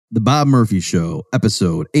The Bob Murphy Show,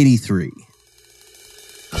 episode 83.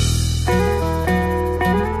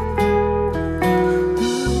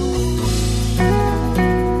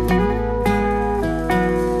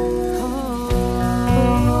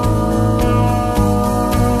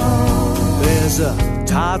 There's a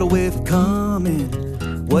tidal wave coming.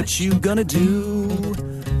 What you gonna do?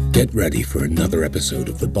 Get ready for another episode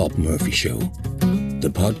of The Bob Murphy Show,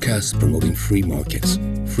 the podcast promoting free markets,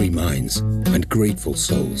 free minds, and grateful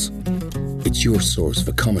souls. It's your source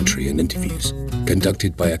for commentary and interviews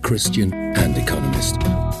conducted by a Christian and economist.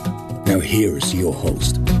 Now here's your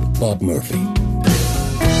host, Bob Murphy.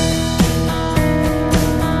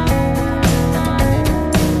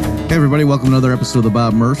 Hey everybody, welcome to another episode of The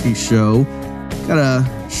Bob Murphy Show. Got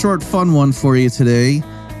a short, fun one for you today.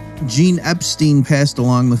 Gene Epstein passed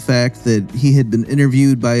along the fact that he had been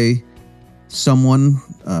interviewed by someone.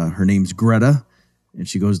 Her name's Greta, and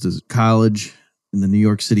she goes to college in the New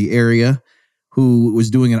York City area, who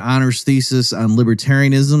was doing an honors thesis on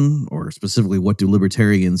libertarianism, or specifically, what do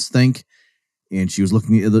libertarians think? And she was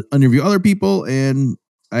looking to interview other people, and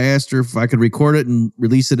I asked her if I could record it and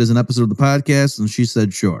release it as an episode of the podcast, and she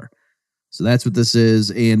said sure. So that's what this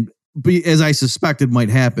is, and as I suspected might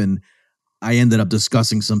happen, I ended up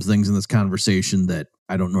discussing some things in this conversation that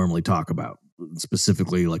I don't normally talk about,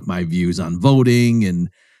 specifically like my views on voting and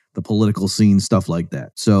the political scene, stuff like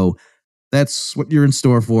that. So that's what you're in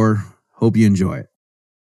store for. Hope you enjoy it.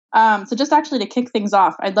 So just actually to kick things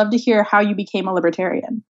off, I'd love to hear how you became a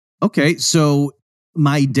libertarian. Okay, so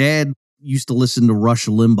my dad used to listen to Rush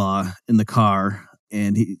Limbaugh in the car,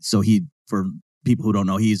 and he, for people who don't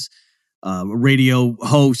know, he's a radio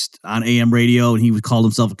host on AM radio, and he would call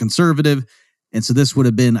himself a conservative. And so this would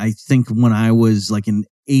have been, I think, when I was like in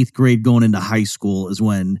 8th grade going into high school is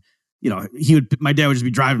when, my dad would just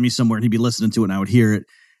be driving me somewhere and he'd be listening to it and I would hear it.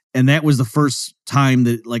 And that was the first time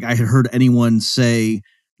that like I had heard anyone say,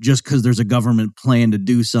 just because there's a government plan to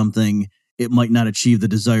do something, it might not achieve the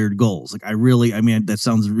desired goals. Like that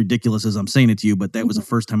sounds ridiculous as I'm saying it to you, but that was the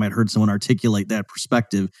first time I'd heard someone articulate that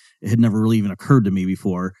perspective. It had never really even occurred to me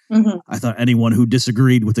before. Mm-hmm. I thought anyone who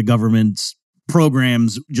disagreed with the government's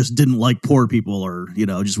programs just didn't like poor people, or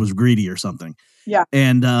just was greedy or something. Yeah.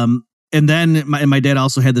 And then my dad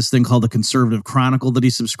also had this thing called the Conservative Chronicle that he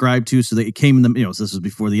subscribed to. So that it came in the, so this was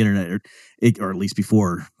before the internet, or at least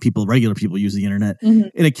before regular people use the internet. Mm-hmm.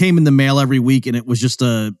 And it came in the mail every week, and it was just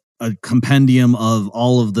a compendium of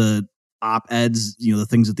all of the op-eds, the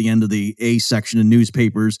things at the end of the A section in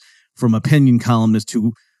newspapers from opinion columnists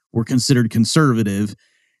who were considered conservative.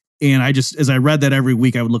 And as I read that every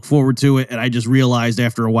week, I would look forward to it. And I just realized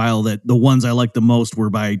after a while that the ones I liked the most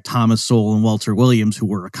were by Thomas Sowell and Walter Williams, who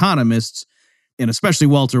were economists. And especially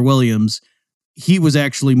Walter Williams, he was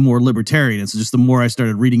actually more libertarian. And so just the more I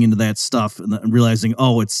started reading into that stuff and realizing,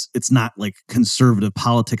 it's not like conservative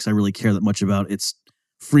politics I really care that much about. It's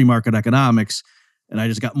free market economics. And I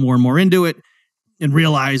just got more and more into it and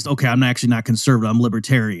realized, okay, I'm actually not conservative. I'm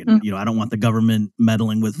libertarian. Mm-hmm. I don't want the government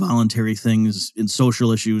meddling with voluntary things in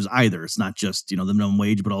social issues either. It's not just, the minimum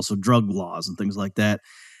wage, but also drug laws and things like that.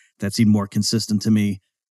 That seemed more consistent to me.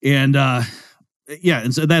 And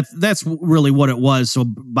and so that's really what it was. So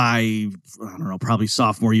by, I don't know, probably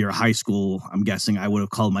sophomore year of high school, I'm guessing I would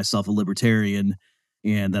have called myself a libertarian.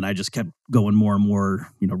 And then I just kept going more and more,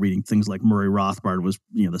 reading things like Murray Rothbard was,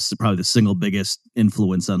 probably the single biggest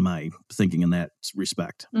influence on my thinking in that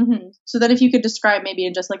respect. Mm-hmm. So then if you could describe maybe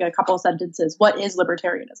in just like a couple of sentences, what is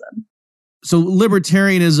libertarianism? So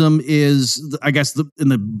libertarianism is, I guess, in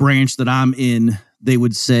the branch that I'm in, they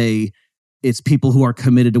would say it's people who are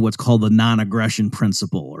committed to what's called the non-aggression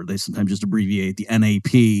principle, or they sometimes just abbreviate the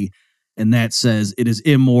NAP. And that says it is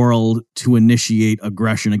immoral to initiate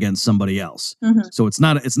aggression against somebody else. Mm-hmm. So it's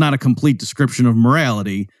not a complete description of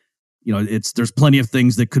morality. There's plenty of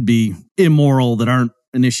things that could be immoral that aren't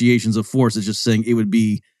initiations of force. It's just saying it would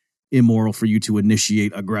be immoral for you to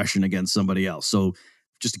initiate aggression against somebody else. So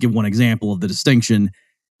just to give one example of the distinction,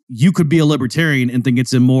 you could be a libertarian and think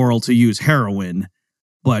it's immoral to use heroin.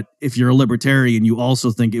 But if you're a libertarian, you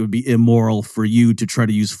also think it would be immoral for you to try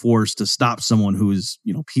to use force to stop someone who is,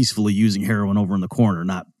 peacefully using heroin over in the corner,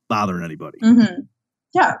 not bothering anybody. Mm-hmm.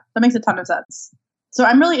 Yeah, that makes a ton of sense. So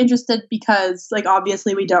I'm really interested because,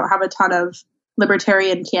 obviously we don't have a ton of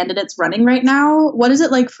libertarian candidates running right now. What is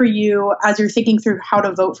it like for you as you're thinking through how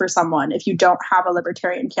to vote for someone if you don't have a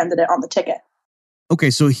libertarian candidate on the ticket?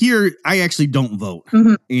 Okay, so here I actually don't vote.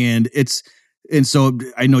 Mm-hmm. And so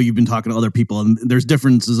I know you've been talking to other people, and there's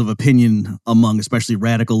differences of opinion among especially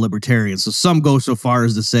radical libertarians. So some go so far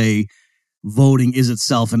as to say voting is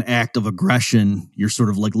itself an act of aggression. You're sort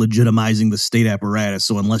of like legitimizing the state apparatus.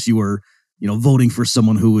 So unless you were voting for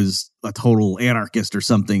someone who is a total anarchist or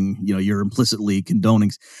something, you're implicitly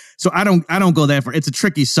condoning. So I don't go that far. It's a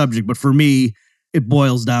tricky subject, but for me, it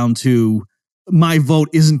boils down to my vote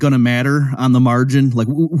isn't going to matter on the margin. Like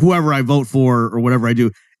whoever I vote for or whatever I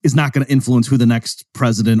do is not going to influence who the next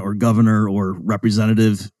president or governor or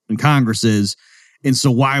representative in Congress is. And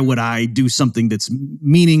so why would I do something that's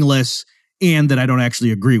meaningless and that I don't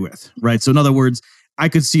actually agree with, right? So in other words, I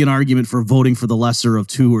could see an argument for voting for the lesser of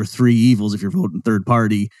two or three evils if you're voting third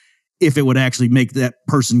party, if it would actually make that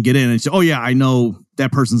person get in and say, oh yeah, I know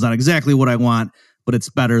that person's not exactly what I want, but it's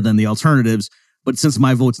better than the alternatives. But since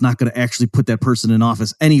my vote's not going to actually put that person in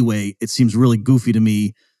office anyway, it seems really goofy to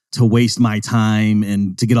me to waste my time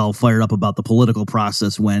and to get all fired up about the political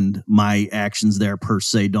process when my actions there per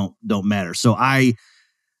se don't matter. So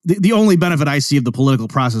the only benefit I see of the political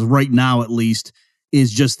process right now, at least,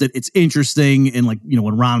 is just that it's interesting. And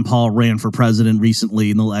when Ron Paul ran for president recently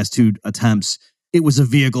in the last 2 attempts, it was a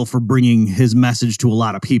vehicle for bringing his message to a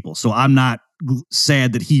lot of people. So I'm not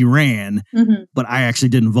sad that he ran, but I actually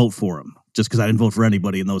didn't vote for him just because I didn't vote for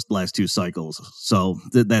anybody in those last 2 cycles. So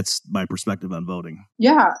that's my perspective on voting.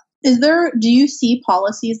 Yeah. Do you see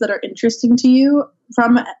policies that are interesting to you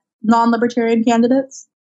from non-libertarian candidates?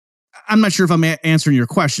 I'm not sure if I'm answering your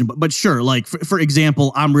question, but sure. Like, for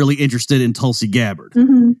example, I'm really interested in Tulsi Gabbard,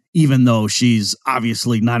 even though she's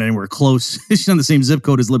obviously not anywhere close. She's on the same zip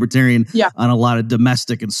code as libertarian on a lot of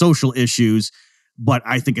domestic and social issues. But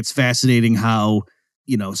I think it's fascinating how,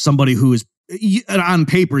 somebody who is on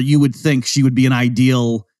paper, you would think she would be an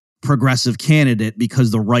ideal progressive candidate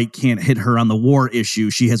because the right can't hit her on the war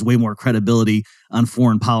issue. She has way more credibility on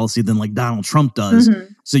foreign policy than like Donald Trump does.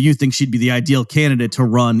 So you think she'd be the ideal candidate to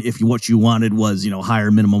run if what you wanted was,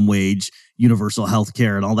 higher minimum wage, universal health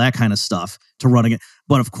care, and all that kind of stuff to running it.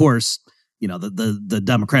 But of course, the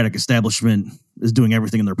Democratic establishment is doing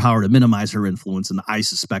everything in their power to minimize her influence. And I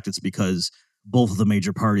suspect it's because both of the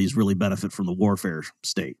major parties really benefit from the warfare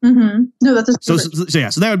state. No, that's so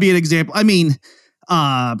that would be an example. I mean,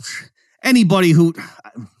 anybody who,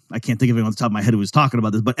 I can't think of anyone on the top of my head who was talking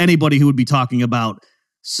about this, but anybody who would be talking about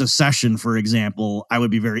secession, for example, I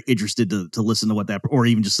would be very interested to listen to what that, or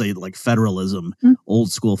even just say like federalism,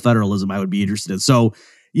 old school federalism, I would be interested in. So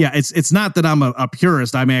yeah, it's not that I'm a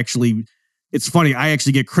purist. It's funny. I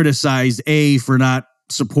actually get criticized for not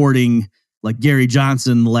supporting like Gary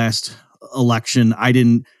Johnson last election.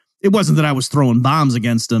 It wasn't that I was throwing bombs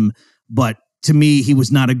against him, but to me, he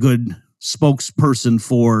was not a good spokesperson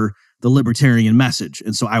for the libertarian message.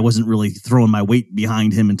 And so I wasn't really throwing my weight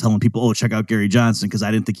behind him and telling people, oh, check out Gary Johnson, because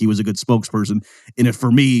I didn't think he was a good spokesperson. And if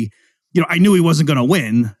for me, I knew he wasn't going to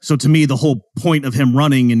win. So to me, the whole point of him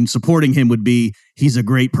running and supporting him would be he's a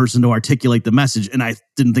great person to articulate the message. And I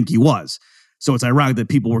didn't think he was. So it's ironic that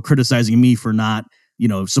people were criticizing me for not,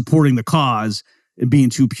 supporting the cause and being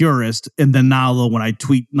too purist. And then now, though, when I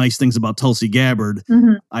tweet nice things about Tulsi Gabbard,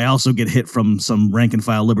 I also get hit from some rank and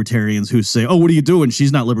file libertarians who say, oh, what are you doing?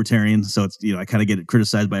 She's not libertarian. So it's, I kind of get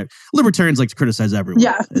criticized by it. Libertarians like to criticize everyone,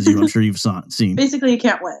 as I'm sure you've seen. Basically, you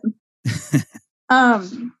can't win.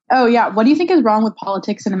 Oh, yeah. What do you think is wrong with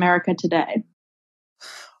politics in America today?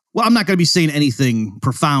 Well, I'm not going to be saying anything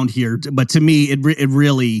profound here, but to me, it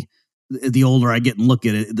really, the older I get and look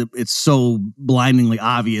at it, it's so blindingly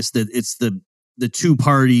obvious that it's the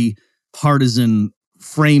two-party partisan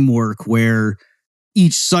framework where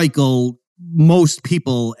each cycle, most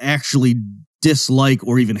people actually dislike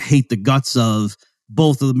or even hate the guts of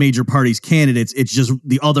both of the major parties' candidates. It's just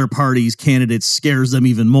the other party's candidates scares them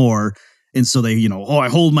even more. And so they, I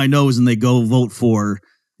hold my nose and they go vote for,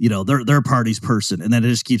 their party's person. And then it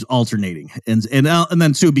just keeps alternating. And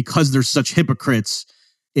then too, because they're such hypocrites,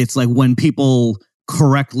 it's like when people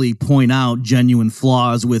correctly point out genuine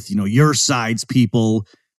flaws with, your side's people,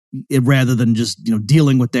 rather than just,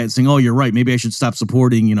 dealing with that and saying, oh, you're right, maybe I should stop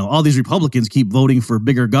supporting, all these Republicans keep voting for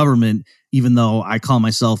bigger government, even though I call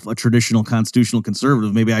myself a traditional constitutional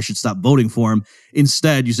conservative, maybe I should stop voting for them.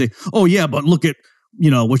 Instead, you say, oh yeah, but look at,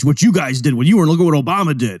 what you guys did when you were, look at what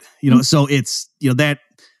Obama did, so it's, that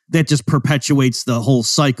just perpetuates the whole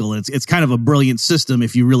cycle. It's kind of a brilliant system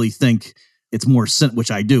if you really think it's more,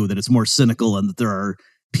 which I do, that it's more cynical and that there are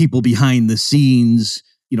people behind the scenes,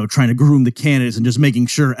 trying to groom the candidates and just making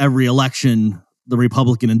sure every election, the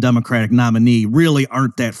Republican and Democratic nominee really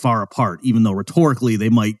aren't that far apart, even though rhetorically they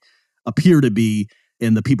might appear to be.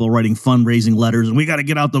 And the people writing fundraising letters and we got to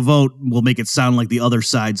get out the vote will make it sound like the other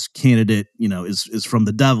side's candidate, is from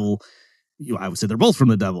the devil. I would say they're both from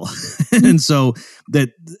the devil. And so that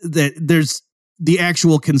there's the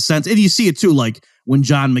actual consensus. And you see it too, like when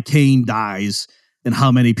John McCain dies, and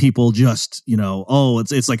how many people just,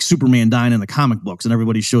 it's like Superman dying in the comic books and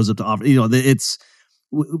everybody shows up to offer, it's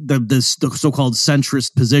the so-called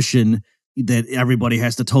centrist position that everybody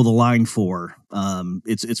has to toe the line for.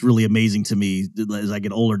 It's really amazing to me as I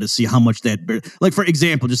get older to see how much that, like, for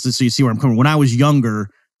example, just so you see where I'm coming, when I was younger,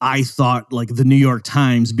 I thought like the New York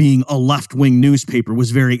Times, being a left-wing newspaper, was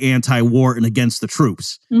very anti-war and against the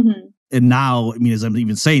troops. Mm-hmm. And now, I mean, as I'm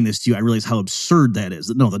even saying this to you, I realize how absurd that is.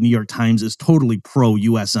 No, the New York Times is totally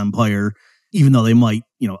pro-U.S. empire, even though they might,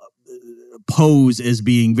 pose as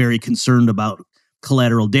being very concerned about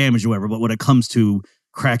collateral damage or whatever. But when it comes to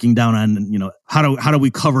cracking down on, how do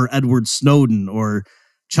we cover Edward Snowden or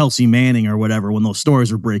Chelsea Manning or whatever, when those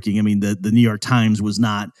stories were breaking, I mean, the New York Times was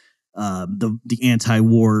not the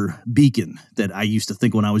anti-war beacon that I used to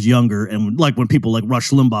think when I was younger. And like when people like Rush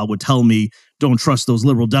Limbaugh would tell me, don't trust those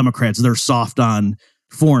liberal Democrats, they're soft on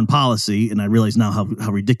foreign policy. And I realize now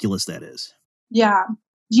how ridiculous that is. Yeah.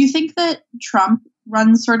 Do you think that Trump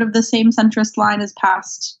runs sort of the same centrist line as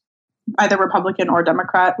past either Republican or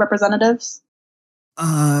Democrat representatives?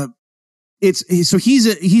 He's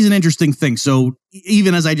an interesting thing. So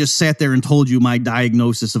even as I just sat there and told you my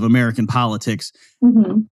diagnosis of American politics,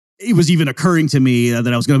 mm-hmm. It was even occurring to me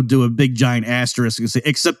that I was going to do a big giant asterisk and say,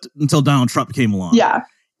 except until Donald Trump came along. Yeah.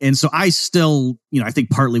 And so I still, I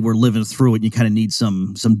think partly we're living through it and you kind of need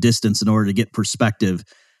some distance in order to get perspective.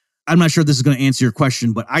 I'm not sure if this is going to answer your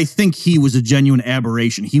question, but I think he was a genuine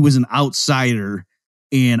aberration. He was an outsider,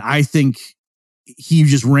 and I think he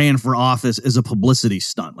just ran for office as a publicity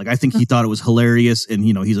stunt. Like, I think he thought it was hilarious, and,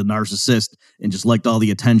 he's a narcissist and just liked all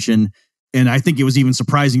the attention. And I think it was even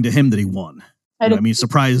surprising to him that he won.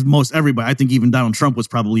 Surprised most everybody. I think even Donald Trump was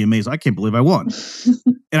probably amazed. I can't believe I won.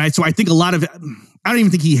 And so I think a lot of it, I don't even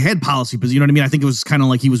think he had policy, because, I think it was kind of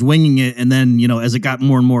like he was winging it. And then, as it got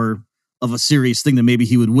more and more of a serious thing that maybe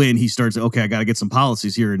he would win, he starts, okay, I got to get some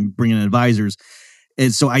policies here and bring in advisors.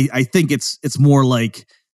 And so I think it's more like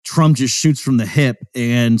Trump just shoots from the hip.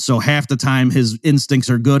 And so half the time his instincts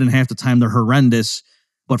are good and half the time they're horrendous.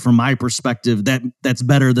 But from my perspective, that's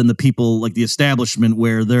better than the people like the establishment,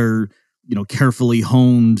 where they're, carefully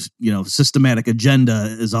honed, systematic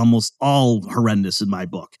agenda is almost all horrendous in my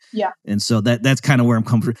book. Yeah. And so that's kind of where I'm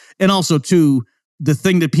coming from. And also too, the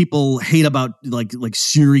thing that people hate about like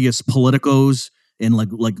serious politicos and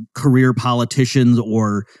like career politicians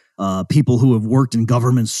or people who have worked in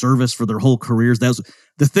government service for their whole careers, that's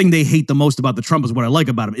the thing they hate the most about the Trump. Is what I like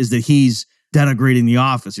about him is that he's denigrating the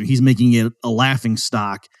office. He's making it a laughing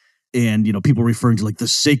stock. And, people referring to like the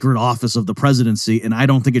sacred office of the presidency. And I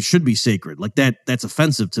don't think it should be sacred. Like that's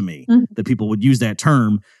offensive to me, that people would use that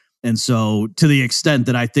term. And so to the extent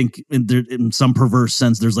that I think in some perverse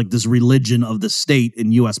sense, there's like this religion of the state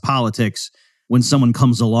in U.S. politics, when someone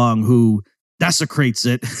comes along who desecrates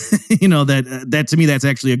it, that to me, that's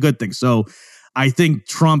actually a good thing. So I think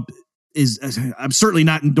Trump I'm certainly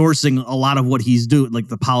not endorsing a lot of what he's doing, like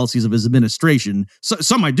the policies of his administration. So,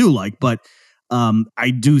 some I do like, but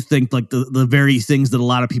I do think like the very things that a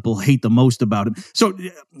lot of people hate the most about him. So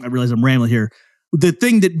I realize I'm rambling here. The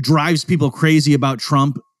thing that drives people crazy about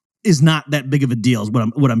Trump is not that big of a deal, is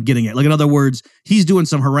what I'm getting at. Like, in other words, he's doing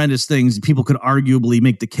some horrendous things. People could arguably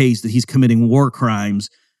make the case that he's committing war crimes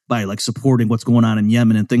by like supporting what's going on in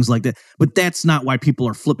Yemen and things like that. But that's not why people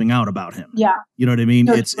are flipping out about him. Yeah. You know what I mean?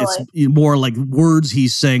 Totally. It's more like words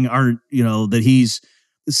he's saying aren't, that he's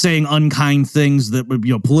saying unkind things that would,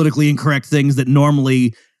 politically incorrect things that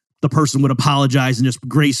normally the person would apologize and just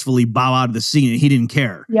gracefully bow out of the scene. And he didn't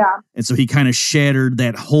care. Yeah. And so he kind of shattered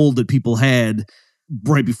that hold that people had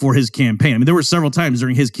right before his campaign. I mean, there were several times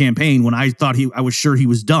during his campaign when I thought I was sure he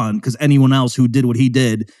was done, because anyone else who did what he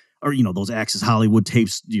did, or, those Access Hollywood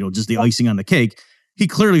tapes, just the icing on the cake, he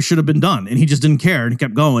clearly should have been done, and he just didn't care and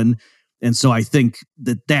kept going. And so I think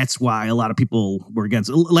that's why a lot of people were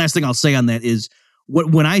against it. Last thing I'll say on that is,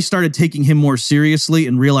 when I started taking him more seriously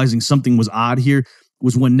and realizing something was odd here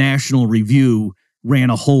was when National Review ran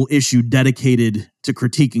a whole issue dedicated to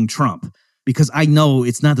critiquing Trump. Because I know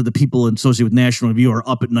it's not that the people associated with National Review are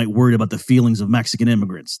up at night worried about the feelings of Mexican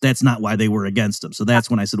immigrants. That's not why they were against him. So that's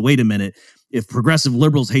when I said, wait a minute, if progressive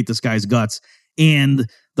liberals hate this guy's guts and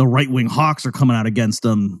the right-wing hawks are coming out against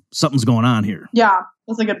him, something's going on here. Yeah,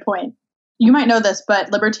 that's a good point. You might know this,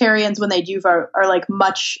 but libertarians, when they do vote, are like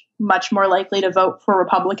much, much more likely to vote for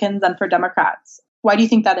Republicans than for Democrats. Why do you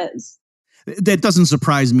think that is? That doesn't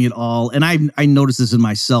surprise me at all. And I noticed this in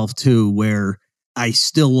myself too, where I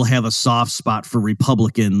still will have a soft spot for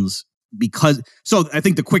Republicans so I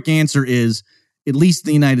think the quick answer is, at least in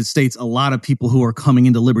the United States, a lot of people who are coming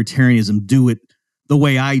into libertarianism do it the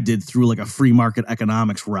way I did, through like a free market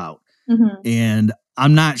economics route. Mm-hmm. And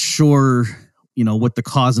I'm not sure, what the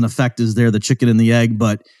cause and effect is there, the chicken and the egg.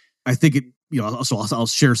 But I think it, so I'll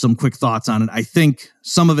share some quick thoughts on it. I think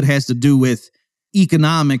some of it has to do with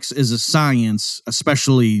economics as a science,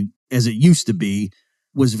 especially as it used to be,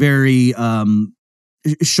 was very,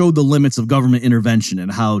 showed the limits of government intervention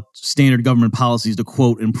and how standard government policies to,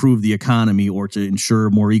 quote, improve the economy or to ensure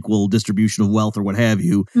more equal distribution of wealth or what have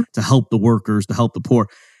you, to help the workers, to help the poor,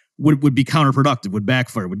 would be counterproductive, would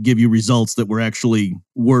backfire, would give you results that were actually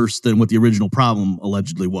worse than what the original problem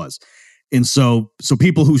allegedly was. And so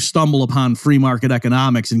people who stumble upon free market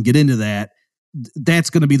economics and get into that, that's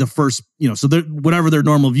going to be the first, so whatever their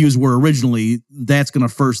normal views were originally, they're going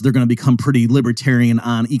to become pretty libertarian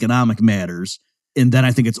on economic matters. And then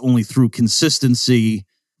I think it's only through consistency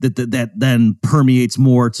that then permeates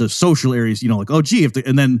more to social areas,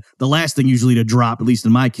 and then the last thing usually to drop, at least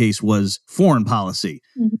in my case, was foreign policy,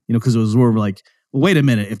 because it was more like, well, wait a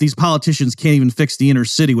minute, if these politicians can't even fix the inner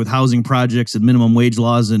city with housing projects and minimum wage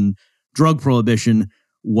laws and drug prohibition,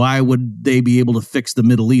 why would they be able to fix the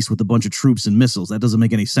Middle East with a bunch of troops and missiles? That doesn't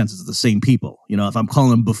make any sense. It's the same people. If I'm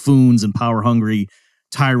calling them buffoons and power-hungry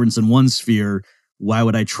tyrants in one sphere, why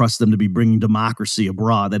would I trust them to be bringing democracy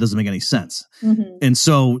abroad? That doesn't make any sense. And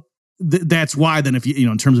so that's why then if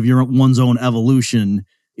in terms of one's own evolution,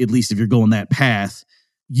 at least if you're going that path,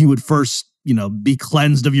 you would first, be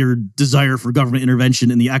cleansed of your desire for government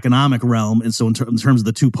intervention in the economic realm. And so in terms of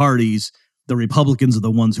the two parties, the Republicans are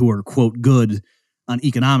the ones who are, quote, good on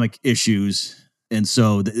economic issues. And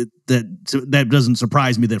so that doesn't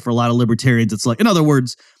surprise me that for a lot of libertarians, it's like, in other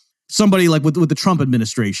words, somebody like with the Trump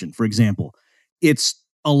administration, for example, it's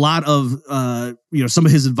a lot of, some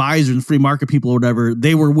of his advisors and free market people or whatever,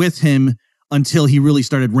 they were with him until he really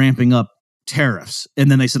started ramping up tariffs. And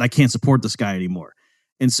then they said, I can't support this guy anymore.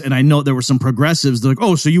 And I know there were some progressives, they're like,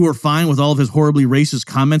 oh, so you were fine with all of his horribly racist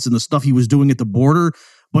comments and the stuff he was doing at the border,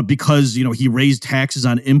 but because, he raised taxes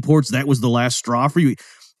on imports, that was the last straw for you.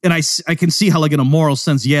 And I can see how, like, in a moral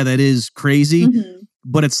sense, yeah, that is crazy.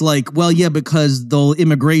 But it's like, well, yeah, because though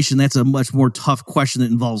immigration, that's a much more tough question that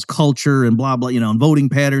involves culture and blah, blah, and voting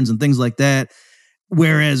patterns and things like that.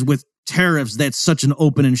 Whereas with tariffs, that's such an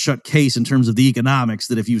open and shut case in terms of the economics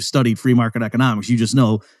that if you've studied free market economics, you just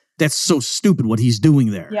know that's so stupid what he's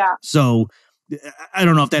doing there. Yeah. So I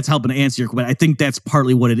don't know if that's helping to answer your question, but I think that's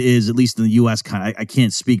partly what it is, at least in the U.S. I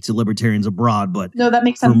can't speak to libertarians abroad, but no, that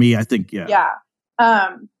makes sense. For me, I think, yeah.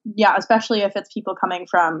 Yeah, especially if it's people coming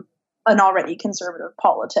from an already conservative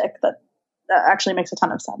politic, that actually makes a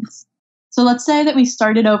ton of sense. So let's say that we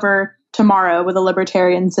started over tomorrow with a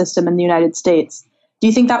libertarian system in the United States. Do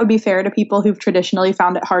you think that would be fair to people who've traditionally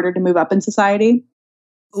found it harder to move up in society?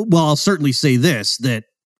 Well, I'll certainly say this, that,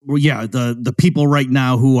 well, yeah, the people right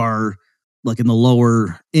now who are like in the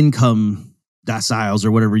lower income deciles or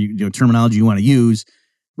whatever terminology you want to use,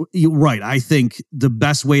 you're right. I think the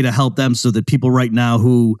best way to help them so that people right now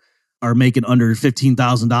who are making under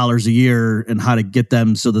 $15,000 a year and how to get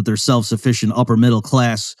them so that they're self-sufficient upper middle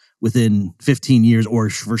class within 15 years or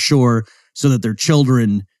for sure, so that their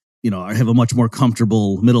children, have a much more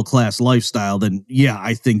comfortable middle class lifestyle, then yeah,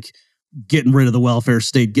 I think getting rid of the welfare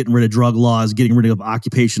state, getting rid of drug laws, getting rid of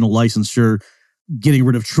occupational licensure, getting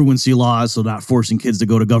rid of truancy laws, so not forcing kids to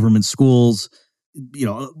go to government schools,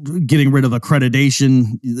 getting rid of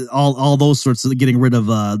accreditation, all those sorts of, getting rid of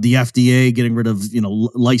the FDA, getting rid of,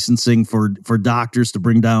 licensing for doctors to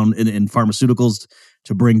bring down and pharmaceuticals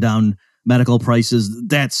to bring down medical prices.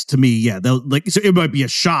 That's, to me, yeah, so it might be a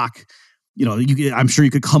shock. I'm sure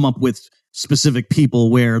you could come up with specific people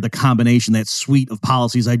where the combination, that suite of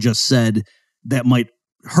policies I just said, that might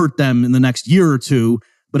hurt them in the next year or two.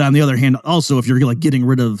 But on the other hand, also, if you're like getting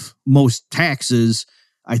rid of most taxes,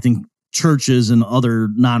 I think churches and other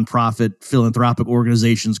nonprofit philanthropic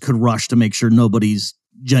organizations could rush to make sure nobody's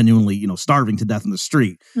genuinely, starving to death in the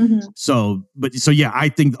street. So yeah, I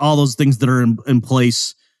think all those things that are in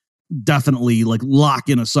place definitely like lock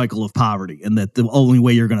in a cycle of poverty, and that the only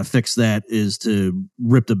way you're going to fix that is to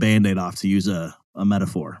rip the Band-Aid off, to use a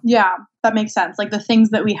metaphor. Yeah, that makes sense. Like the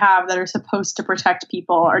things that we have that are supposed to protect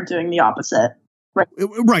people are doing the opposite.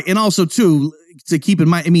 Right. And also too, to keep in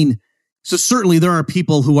mind, so certainly there are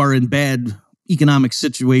people who are in bad economic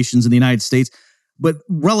situations in the United States, but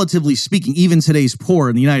relatively speaking, even today's poor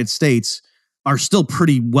in the United States are still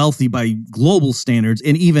pretty wealthy by global standards,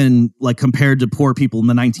 and even like compared to poor people in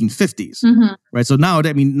the 1950s, right? So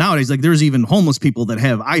nowadays, like there's even homeless people that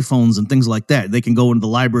have iPhones and things like that. They can go into the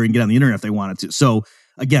library and get on the internet if they wanted to. So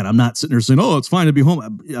again, I'm not sitting there saying, oh, it's fine to be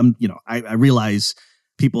home. I realize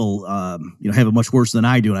people, have it much worse than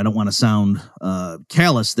I do, and I don't want to sound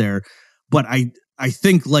callous there. But I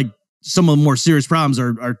think like some of the more serious problems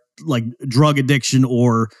are like drug addiction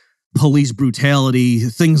or police brutality,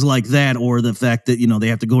 things like that, or the fact that, they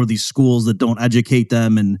have to go to these schools that don't educate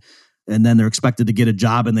them and then they're expected to get a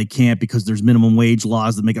job and they can't because there's minimum wage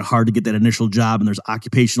laws that make it hard to get that initial job, and there's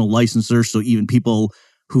occupational licensors. So even people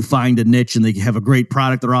who find a niche and they have a great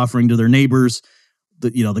product they're offering to their neighbors,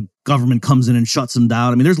 the government comes in and shuts them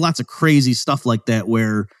down. I mean, there's lots of crazy stuff like that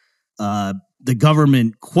where the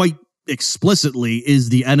government quite explicitly is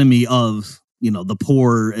the enemy of, the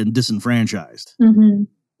poor and disenfranchised. Mm-hmm.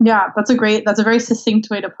 Yeah, that's a very succinct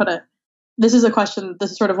way to put it. This is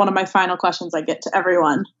sort of one of my final questions I get to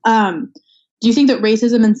everyone. Do you think that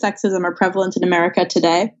racism and sexism are prevalent in America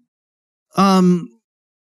today?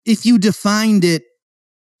 If you defined it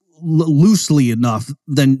loosely enough,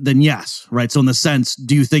 then yes, right? So in the sense,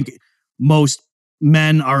 do you think most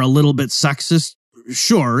men are a little bit sexist?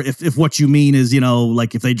 Sure. If what you mean is,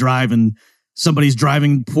 like if they drive and somebody's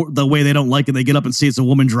driving the way they don't like it, they get up and see it's a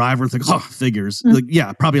woman driver, think, oh, figures. Mm-hmm. Like,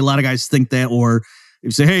 yeah, probably a lot of guys think that. Or if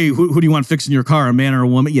you say, hey, who do you want fixing your car, a man or a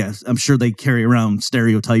woman? Yes, I'm sure they carry around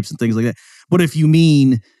stereotypes and things like that. But if you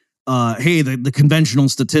mean, hey, the conventional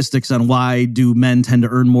statistics on why do men tend to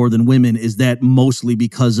earn more than women, is that mostly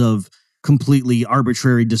because of completely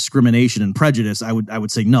arbitrary discrimination and prejudice? I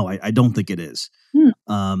would say no, I don't think it is.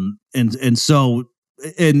 So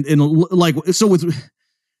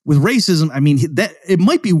with racism, I mean, that it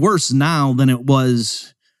might be worse now than it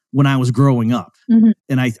was when I was growing up. Mm-hmm.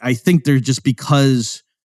 And I think there's just because,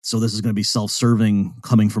 so this is going to be self-serving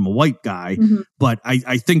coming from a white guy, mm-hmm. but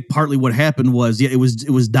I think partly what happened was, it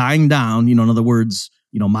was dying down. In other words,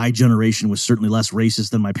 my generation was certainly less racist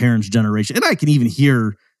than my parents' generation. And I can even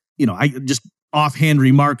hear, I just offhand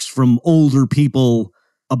remarks from older people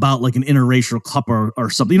about like an interracial couple or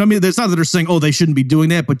something. I mean, it's not that they're saying, oh, they shouldn't be doing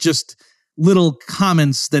that, but just little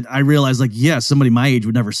comments that I realized, like, yeah, somebody my age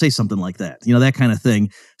would never say something like that, that kind of thing.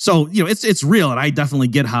 So, it's real. And I definitely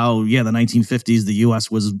get how, the 1950s, the U.S.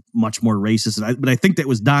 was much more racist. But I think that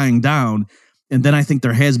was dying down. And then I think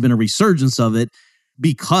there has been a resurgence of it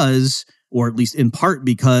because, or at least in part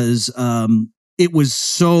because, it was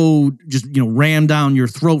so just, rammed down your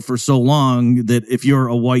throat for so long that if you're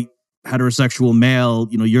a white heterosexual male,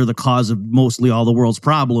 you're the cause of mostly all the world's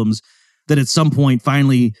problems, that at some point,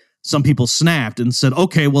 finally, some people snapped and said,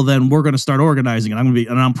 okay, well then we're going to start organizing,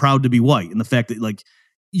 and I'm proud to be white. And the fact that like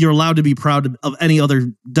you're allowed to be proud of any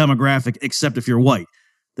other demographic except if you're white,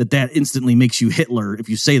 that instantly makes you Hitler if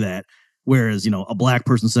you say that. Whereas, a black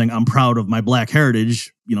person saying I'm proud of my black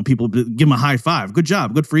heritage, people give them a high five. Good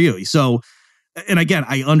job. Good for you. So, and again,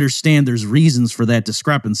 I understand there's reasons for that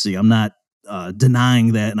discrepancy. I'm not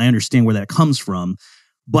denying that. And I understand where that comes from,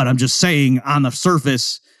 but I'm just saying on the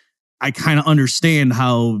surface, I kind of understand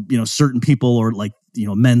how, certain people or like,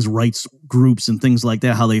 men's rights groups and things like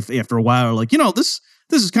that, how they, after a while, are like, this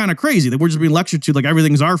is kind of crazy that we're just being lectured to like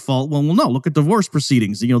everything's our fault. Well, no, look at divorce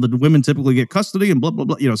proceedings. The women typically get custody and blah, blah,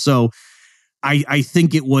 blah. So I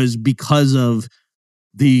think it was because of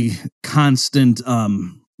the constant,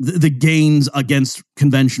 the gains against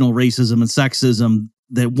conventional racism and sexism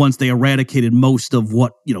that once they eradicated most of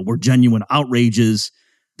what, were genuine outrages,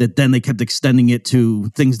 that then they kept extending it to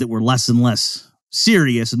things that were less and less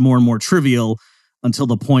serious and more trivial until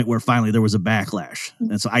the point where finally there was a backlash.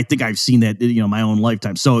 And so I think I've seen that, my own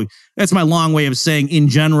lifetime. So that's my long way of saying, in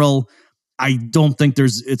general, I don't think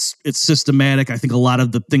it's systematic. I think a lot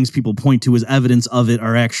of the things people point to as evidence of it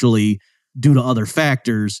are actually due to other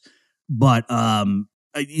factors. But I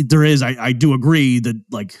do agree that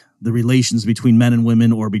like the relations between men and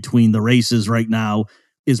women or between the races right now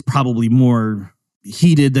is probably more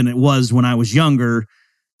heated than it was when I was younger.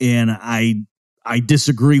 And I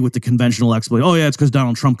disagree with the conventional explanation. Oh yeah, it's because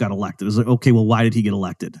Donald Trump got elected. It's like, okay, well, why did he get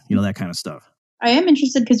elected? That kind of stuff. I am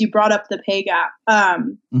interested because you brought up the pay gap.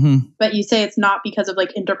 But you say it's not because of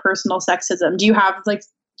like interpersonal sexism. Do you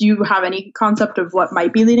have any concept of what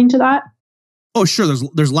might be leading to that? Oh, sure.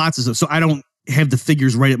 There's lots of stuff. So I don't have the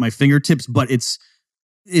figures right at my fingertips, but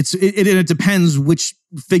it depends which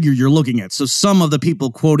figure you're looking at. So some of the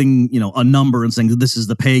people quoting, a number and saying this is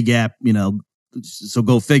the pay gap, so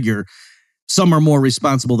go figure. Some are more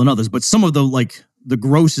responsible than others, but some of the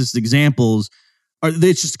grossest examples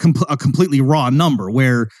it's just a completely raw number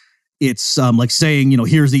where it's like saying,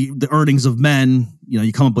 here's the earnings of men,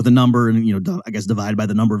 you come up with a number and, I guess divide by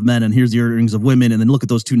the number of men, and here's the earnings of women. And then look at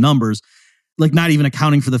those two numbers, like not even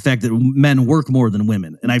accounting for the fact that men work more than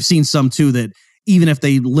women. And I've seen some too that even if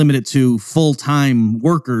they limit it to full-time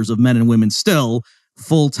workers of men and women, still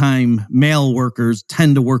full-time male workers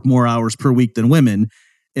tend to work more hours per week than women.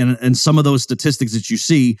 And some of those statistics that you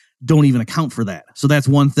see don't even account for that. So that's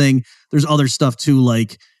one thing. There's other stuff too,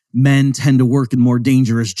 like men tend to work in more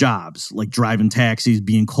dangerous jobs, like driving taxis,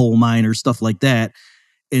 being coal miners, stuff like that.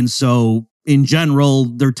 And so in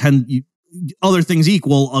general, other things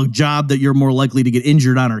equal, a job that you're more likely to get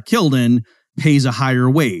injured on or killed in pays a higher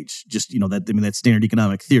wage. Just, that's standard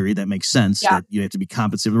economic theory. That makes sense that you have to be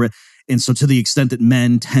compensated. And so to the extent that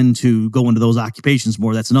men tend to go into those occupations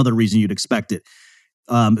more, that's another reason you'd expect it.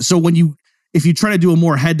 So if you try to do a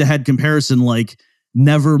more head-to-head comparison, like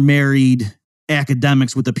never married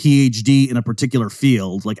academics with a PhD in a particular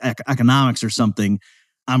field, like economics or something,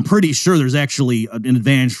 I'm pretty sure there's actually an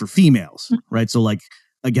advantage for females, right? So like,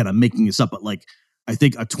 again, I'm making this up, but like, I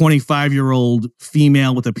think a 25-year-old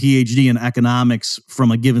female with a PhD in economics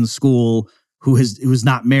from a given school who's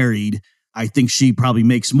not married, I think she probably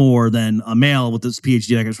makes more than a male with this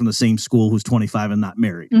PhD in economics from the same school who's 25 and not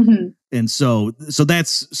married. Mm-hmm. And so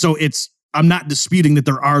I'm not disputing that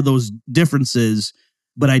there are those differences,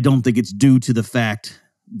 but I don't think it's due to the fact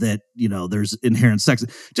that, there's inherent sex.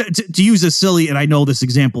 To use this silly, and I know this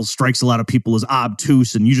example strikes a lot of people as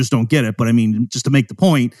obtuse and you just don't get it, but I mean, just to make the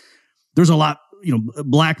point, there's a lot,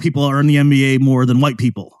 black people are in the NBA more than white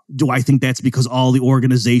people. Do I think that's because all the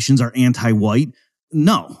organizations are anti-white?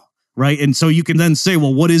 No. Right. And so you can then say,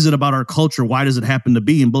 well, what is it about our culture? Why does it happen to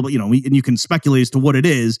be? And blah, blah, and you can speculate as to what it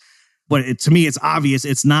is. But to me, it's obvious.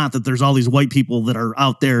 It's not that there's all these white people that are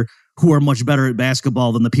out there who are much better at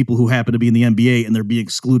basketball than the people who happen to be in the NBA and they're being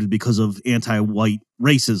excluded because of anti-white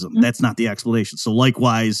racism. Mm-hmm. That's not the explanation. So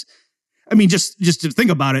likewise, I mean, just to think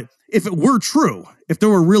about it, if it were true, if there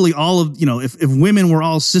were really all of, if women were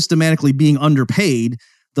all systematically being underpaid,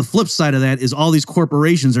 the flip side of that is all these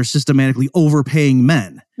corporations are systematically overpaying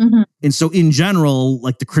men. Mm-hmm. And so in general,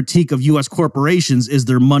 like the critique of U.S. corporations is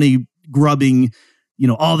they're money grubbing,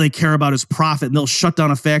 all they care about is profit, and they'll shut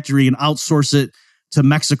down a factory and outsource it to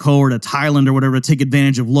Mexico or to Thailand or whatever to take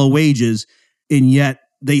advantage of low wages. And yet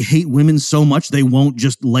they hate women so much they won't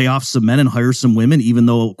just lay off some men and hire some women, even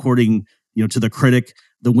though according, to the critic,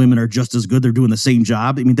 the women are just as good. They're doing the same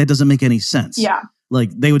job. I mean, that doesn't make any sense. Yeah. Like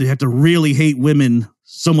they would have to really hate women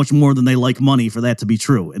so much more than they like money for that to be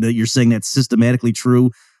true. And that you're saying that's systematically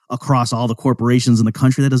true across all the corporations in the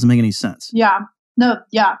country. That doesn't make any sense. Yeah. No.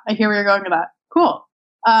 Yeah. I hear where you're going with that. Cool.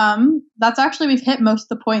 That's actually, we've hit most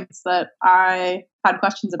of the points that I had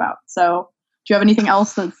questions about. So do you have anything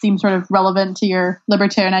else that seems sort of relevant to your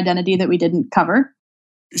libertarian identity that we didn't cover?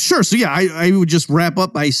 Sure. So yeah, I would just wrap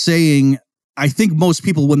up by saying, I think most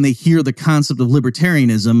people, when they hear the concept of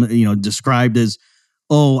libertarianism, described as,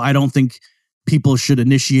 oh, I don't think people should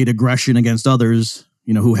initiate aggression against others,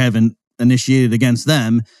 who haven't initiated against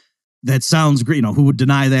them. That sounds great, who would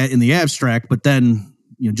deny that in the abstract, but then,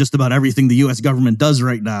 just about everything the U.S. government does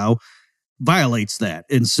right now violates that.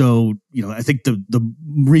 And so, I think the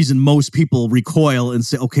reason most people recoil and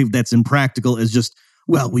say, okay, that's impractical is just,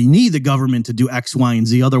 well, we need the government to do X, Y, and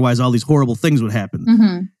Z. Otherwise, all these horrible things would happen.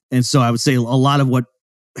 Mm-hmm. And so I would say a lot of what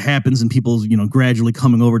happens in people's, gradually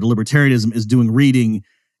coming over to libertarianism is doing reading,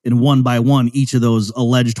 and one by one, each of those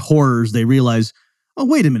alleged horrors, they realize, oh,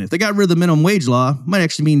 wait a minute, if they got rid of the minimum wage law, it might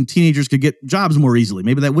actually mean teenagers could get jobs more easily.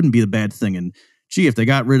 Maybe that wouldn't be the bad thing. And gee, if they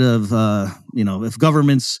got rid of, if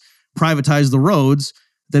governments privatize the roads,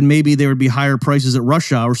 then maybe there would be higher prices at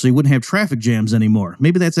rush hour, so you wouldn't have traffic jams anymore.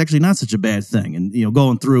 Maybe that's actually not such a bad thing. And,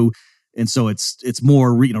 going through, and so it's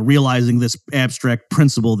more, realizing this abstract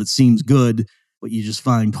principle that seems good, but you just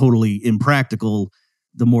find totally impractical.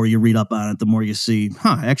 The more you read up on it, the more you see,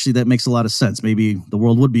 actually that makes a lot of sense. Maybe the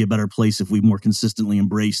world would be a better place if we more consistently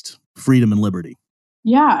embraced freedom and liberty.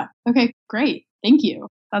 Yeah. Okay, great. Thank you.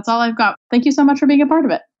 That's all I've got. Thank you so much for being a part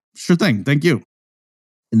of it. Sure thing. Thank you.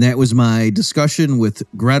 And that was my discussion with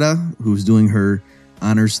Greta, who's doing her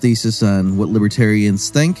honors thesis on what libertarians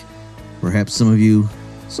think. Perhaps some of you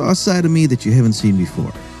saw a side of me that you haven't seen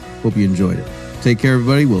before. Hope you enjoyed it. Take care,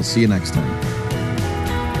 everybody. We'll see you next time.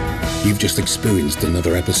 You've just experienced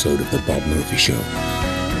another episode of The Bob Murphy Show,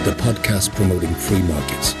 the podcast promoting free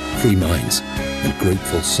markets, free minds, and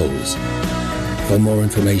grateful souls. For more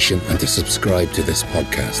information and to subscribe to this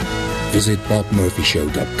podcast, visit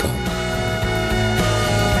bobmurphyshow.com.